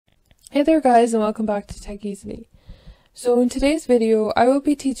Hey there guys, and welcome back to Tech Easily. So in today's video I will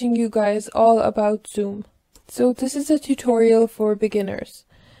be teaching you guys all about Zoom. So this is a tutorial for beginners.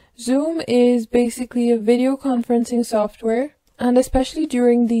 Zoom is basically a video conferencing software, and especially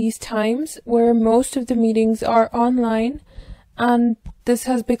during these times where most of the meetings are online and this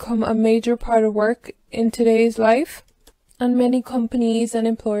has become a major part of work in today's life, and many companies and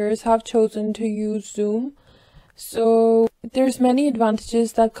employers have chosen to use Zoom. So there's many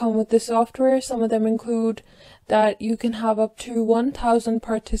advantages that come with the software. Some of them include that you can have up to 1,000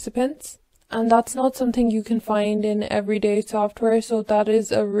 participants, and that's not something you can find in everyday software, so that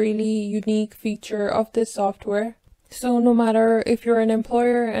is a really unique feature of this software. So no matter if you're an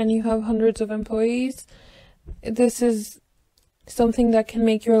employer and you have hundreds of employees, this is something that can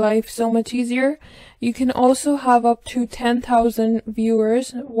make your life so much easier. You can also have up to 10,000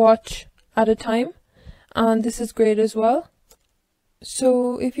 viewers watch at a time, and this is great as well.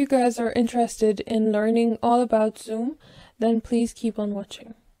 So if you guys are interested in learning all about Zoom, then please keep on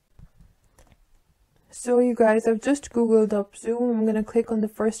watching. So you guys, I've just googled up Zoom. I'm going to click on the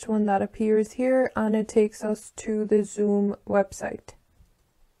first one that appears here, and it takes us to the Zoom website.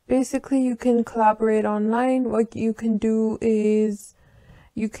 Basically, you can collaborate online. What you can do is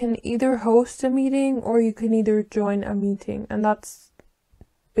you can either host a meeting or you can either join a meeting, and that's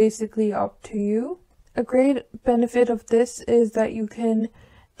basically up to you. A great benefit of this is that you can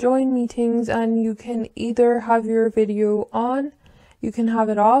join meetings and you can either have your video on, you can have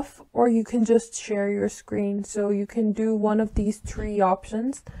it off, or you can just share your screen. So you can do one of these three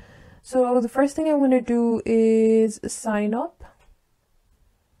options. So the first thing I'm going to do is sign up.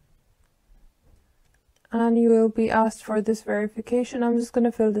 And you will be asked for this verification. I'm just going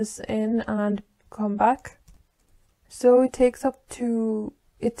to fill this in and come back. So it takes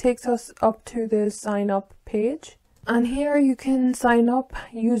us up to the sign up page, and here you can sign up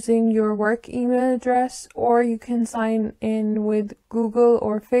using your work email address, or you can sign in with Google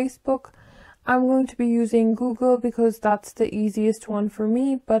or Facebook. I'm going to be using Google because that's the easiest one for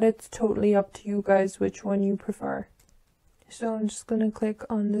me, but it's totally up to you guys which one you prefer. So I'm just going to click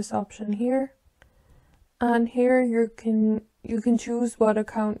on this option here, and here you can choose what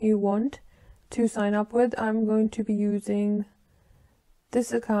account you want to sign up with. I'm going to be using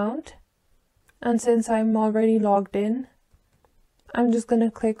this account, and since I'm already logged in, I'm just going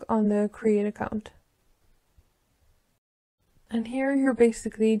to click on the create account. And here you're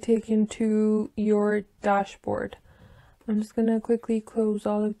basically taken to your dashboard. I'm just going to quickly close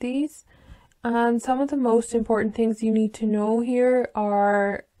all of these, and some of the most important things you need to know here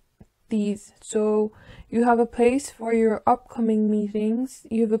are these. So you have a place for your upcoming meetings,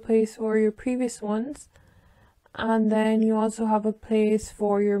 you have a place for your previous ones, and then you also have a place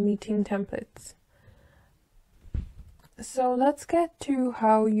for your meeting templates. So let's get to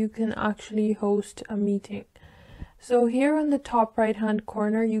how you can actually host a meeting. So here on the top right hand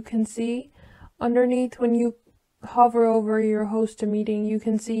corner, you can see underneath, when you hover over your host a meeting, you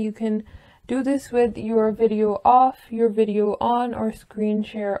can see you can do this with your video off, your video on, or screen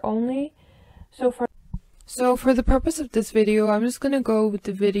share only. So for the purpose of this video, I'm just going to go with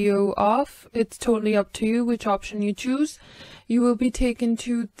the video off. It's totally up to you which option you choose. You will be taken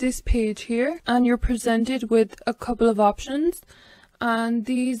to this page here, and you're presented with a couple of options, and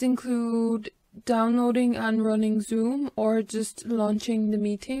these include downloading and running Zoom, or just launching the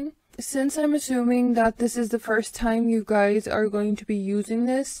meeting. Since I'm assuming that this is the first time you guys are going to be using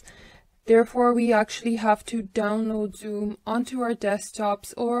this, therefore we actually have to download Zoom onto our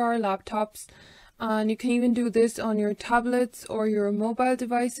desktops or our laptops. And you can even do this on your tablets or your mobile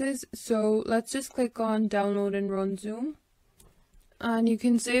devices. So let's just click on download and run Zoom. And you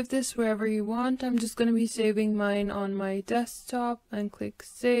can save this wherever you want. I'm just going to be saving mine on my desktop, and click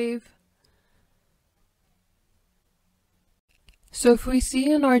save. So if we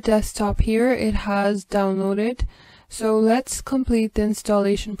see on our desktop here, it has downloaded. So let's complete the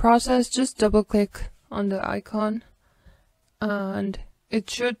installation process. Just double click on the icon, and it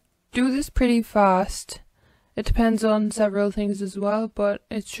should do this pretty fast. It depends on several things as well, but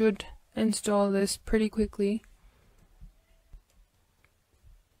it should install this pretty quickly.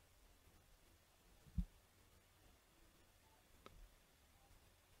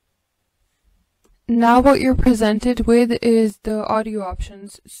 Now what you're presented with is the audio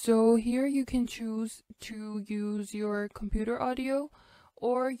options. So here you can choose to use your computer audio,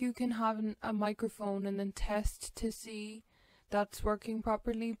 or you can have a microphone and then test to see that's working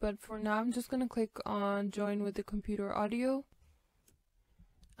properly. But for now, I'm just going to click on join with the computer audio,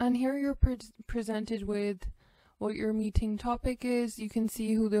 and here you're presented with what your meeting topic is. You can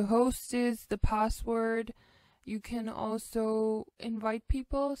see who the host is, the password, You can also invite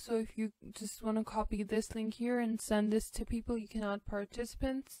people, so if you just want to copy this link here and send this to people, you can add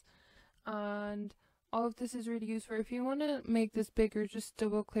participants. And all of this is really useful. If you want to make this bigger, just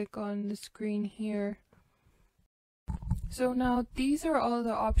double click on the screen here. So now these are all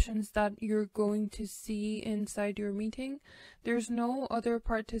the options that you're going to see inside your meeting. There's no other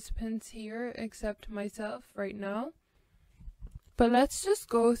participants here except myself right now. But let's just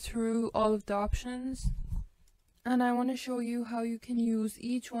go through all of the options. And I want to show you how you can use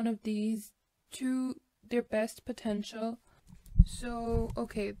each one of these to their best potential. So,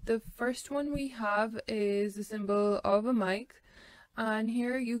 okay, the first one we have is the symbol of a mic. And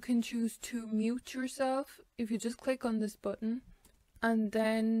here you can choose to mute yourself if you just click on this button. And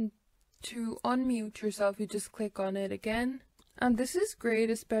then to unmute yourself, you just click on it again. And this is great,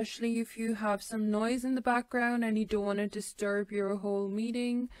 especially if you have some noise in the background and you don't want to disturb your whole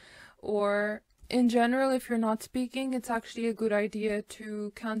meeting, or in general, if you're not speaking, it's actually a good idea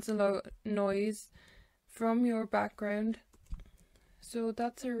to cancel out noise from your background. So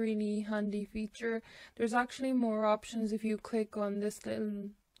that's a really handy feature. There's actually more options if you click on this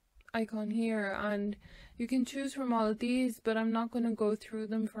little icon here, and you can choose from all of these, but I'm not going to go through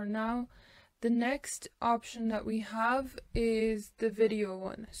them for now. The next option that we have is the video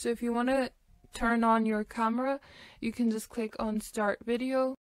one. So if you want to turn on your camera, you can just click on Start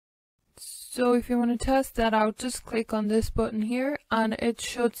Video. So if you want to test that out, just click on this button here and it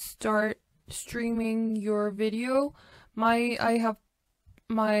should start streaming your video. I have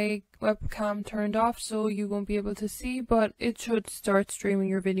my webcam turned off, so you won't be able to see, but it should start streaming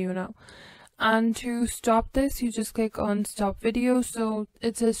your video now. And to stop this, you just click on Stop Video, so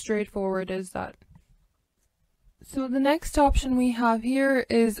it's as straightforward as that. So the next option we have here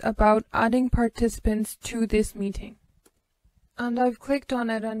is about adding participants to this meeting. And I've clicked on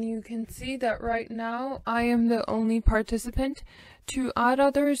it, and you can see that right now I am the only participant. To add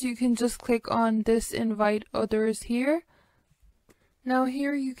others, you can just click on this Invite Others here. Now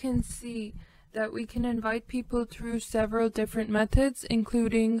here you can see that we can invite people through several different methods,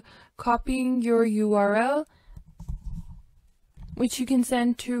 including copying your URL, which you can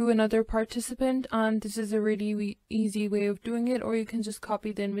send to another participant, and this is a really easy way of doing it, or you can just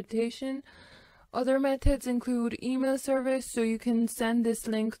copy the invitation. Other methods include email service, so you can send this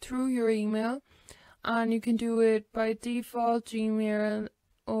link through your email, and you can do it by default, Gmail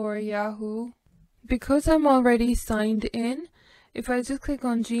or Yahoo. Because I'm already signed in, if I just click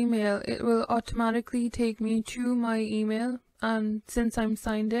on Gmail, it will automatically take me to my email, and since I'm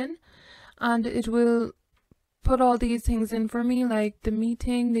signed in, and it will put all these things in for me, like the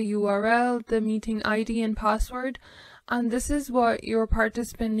meeting, the URL, the meeting ID and password. And this is what your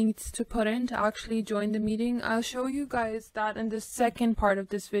participant needs to put in to actually join the meeting. I'll show you guys that in the second part of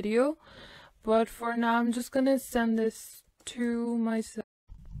this video, but for now I'm just gonna send this to myself.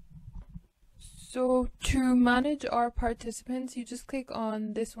 So to manage our participants, you just click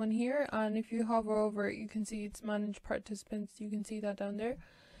on this one here, and if you hover over it, you can see it's Manage Participants. You can see that down there.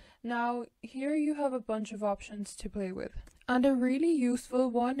 Now here you have a bunch of options to play with, and a really useful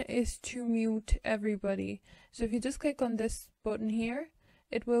one is to mute everybody. So if you just click on this button here,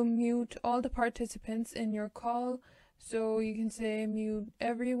 it will mute all the participants in your call. So you can say mute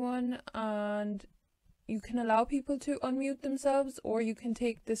everyone, and you can allow people to unmute themselves, or you can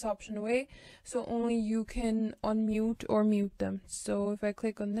take this option away so only you can unmute or mute them. So if I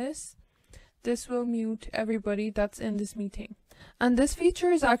click on this, this will mute everybody that's in this meeting. And this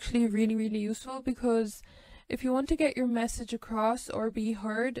feature is actually really useful, because if you want to get your message across or be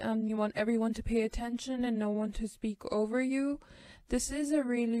heard, and you want everyone to pay attention and no one to speak over you, this is a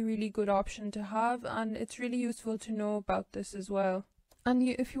really good option to have, and it's really useful to know about this as well. And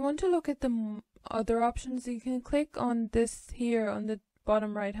if you want to look at the other options, you can click on this here on the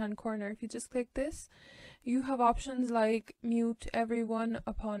bottom right hand corner. If you just click this, you have options like mute everyone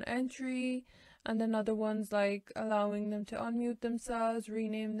upon entry, and then other ones like allowing them to unmute themselves,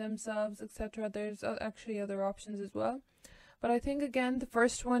 rename themselves, etc. There's actually other options as well, but I think again the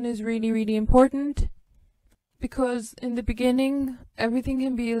first one is really important, because in the beginning everything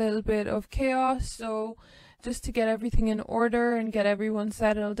can be a little bit of chaos. So just to get everything in order and get everyone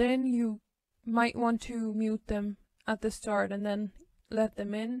settled in, you might want to mute them at the start and then let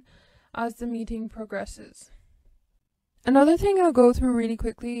them in as the meeting progresses. Another thing I'll go through really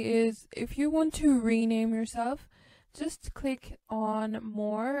quickly is if you want to rename yourself, just click on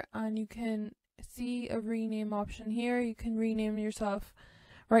More and you can see a rename option here. You can rename yourself.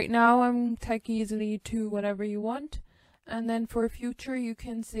 Right now I'm Tech Easily to whatever you want, and then for future you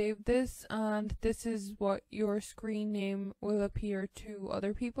can save this, and this is what your screen name will appear to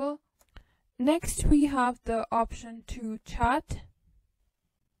other people. Next, we have the option to chat.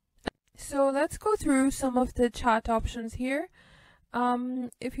 So let's go through some of the chat options here.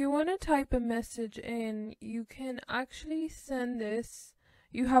 If you want to type a message in, you can actually send this.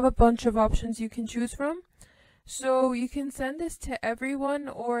 You have a bunch of options you can choose from. So you can send this to everyone,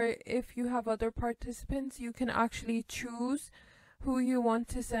 or if you have other participants, you can actually choose who you want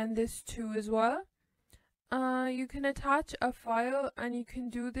to send this to as well. You can attach a file, and you can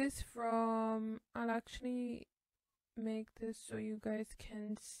do this from, I'll actually make this so you guys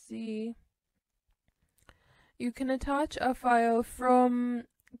can see. You can attach a file from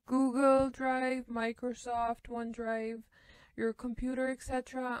Google Drive, Microsoft, OneDrive, your computer,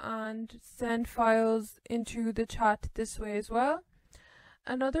 etc., and send files into the chat this way as well.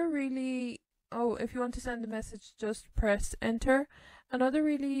 Another really, if you want to send a message, just press enter. Another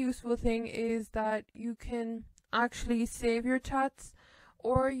really useful thing is that you can actually save your chats,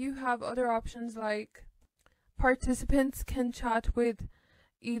 or you have other options like participants can chat with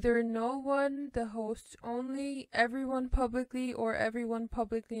either no one, the host only, everyone publicly, or everyone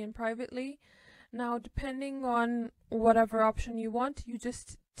publicly and privately. Now, depending on whatever option you want, you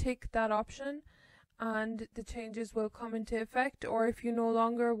just tick that option and the changes will come into effect. Or if you no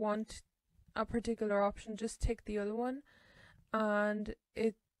longer want a particular option, just tick the other one, and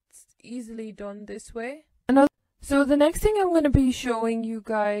it's easily done this way. So the next thing I'm going to be showing you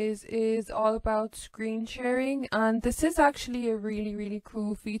guys is all about screen sharing, and this is actually a really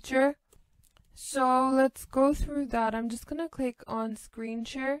cool feature. So let's go through that. I'm just going to click on screen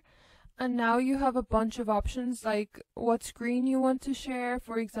share, and now you have a bunch of options like what screen you want to share.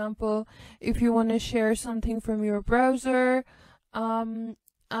 For example, if you want to share something from your browser,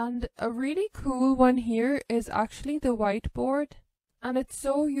 and a really cool one here is actually the whiteboard. And it's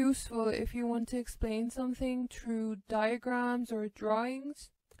so useful if you want to explain something through diagrams or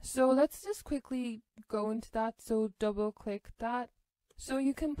drawings. So let's just quickly go into that. So double click that. So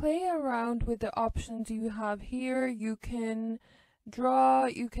you can play around with the options you have here. You can draw,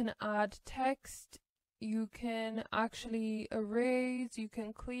 you can add text, you can actually erase, you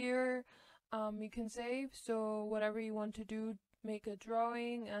can clear, you can save. So whatever you want to do, make a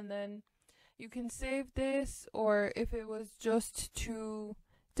drawing, and then you can save this, or if it was just to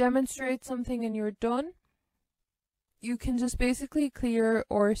demonstrate something and you're done, you can just basically clear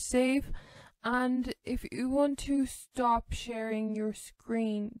or save. And if you want to stop sharing your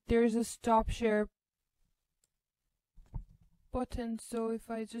screen, there's a stop share button. So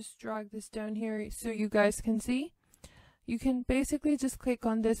if I just drag this down here so you guys can see, you can basically just click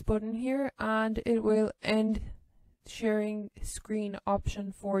on this button here and it will end sharing screen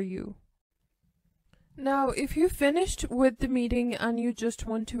option for you. Now, if you finished with the meeting and you just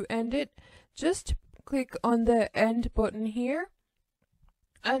want to end it, just click on the end button here.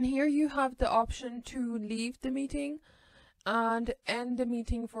 And here you have the option to leave the meeting and end the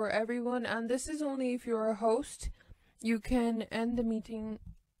meeting for everyone. And this is only if you're a host. You can end the meeting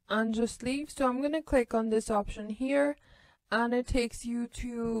and just leave. So I'm going to click on this option here, and it takes you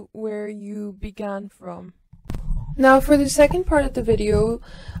to where you began from. Now for the second part of the video,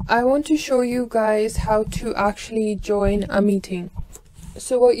 I want to show you guys how to actually join a meeting.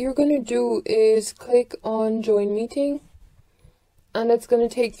 So what you're going to do is click on join meeting, and it's going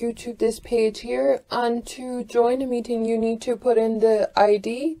to take you to this page here. And to join a meeting, you need to put in the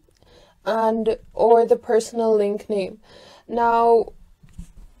ID and or the personal link name. Now,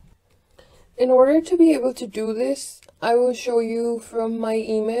 in order to be able to do this, I will show you from my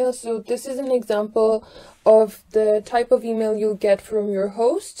email. So this is an example of the type of email you'll get from your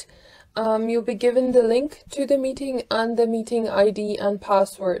host. You'll be given the link to the meeting and the meeting ID and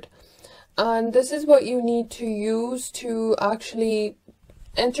password. And this is what you need to use to actually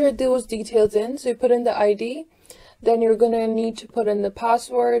enter those details in. So you put in the ID, then you're going to need to put in the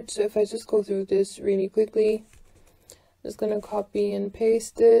password. So if I just go through this really quickly, I'm just going to copy and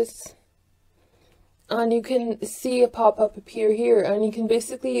paste this. And you can see a pop-up appear here, and you can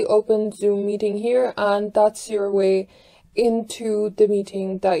basically open Zoom meeting here, and that's your way into the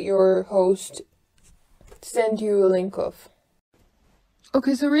meeting that your host send you a link of.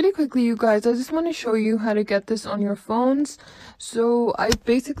 Okay, so really quickly, you guys, I just want to show you how to get this on your phones. So I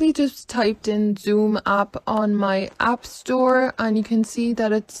basically just typed in Zoom app on my app store, and you can see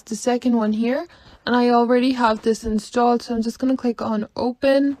that it's the second one here, and I already have this installed. So I'm just going to click on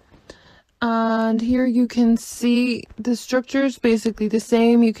open. And here you can see the structure is basically the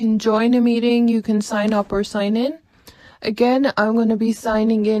same. You can join a meeting, you can sign up or sign in. Again, I'm going to be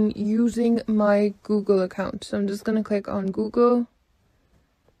signing in using my Google account. So I'm just going to click on Google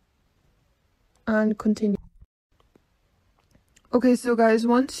and continue. Okay, so guys,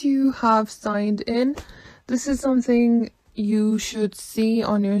 once you have signed in, this is something you should see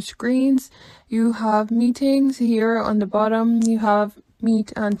on your screens. You have meetings here on the bottom, you have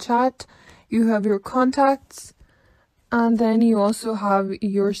meet and chat, you have your contacts, and then you also have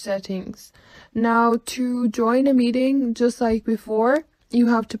your settings. Now, to join a meeting, just like before, you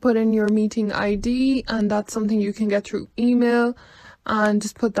have to put in your meeting ID, and that's something you can get through email, and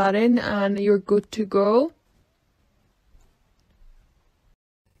just put that in and you're good to go.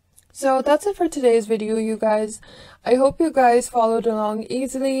 So that's it for today's video, you guys. I hope you guys followed along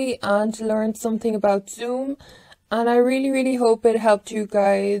easily and learned something about Zoom, and I really hope it helped you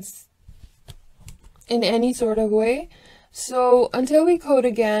guys in any sort of way. So until we code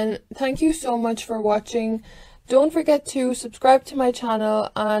again, thank you so much for watching. Don't forget to subscribe to my channel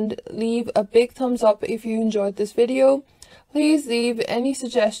and leave a big thumbs up if you enjoyed this video. Please leave any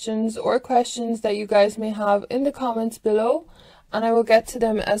suggestions or questions that you guys may have in the comments below, and I will get to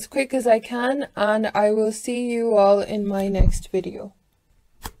them as quick as I can, and I will see you all in my next video.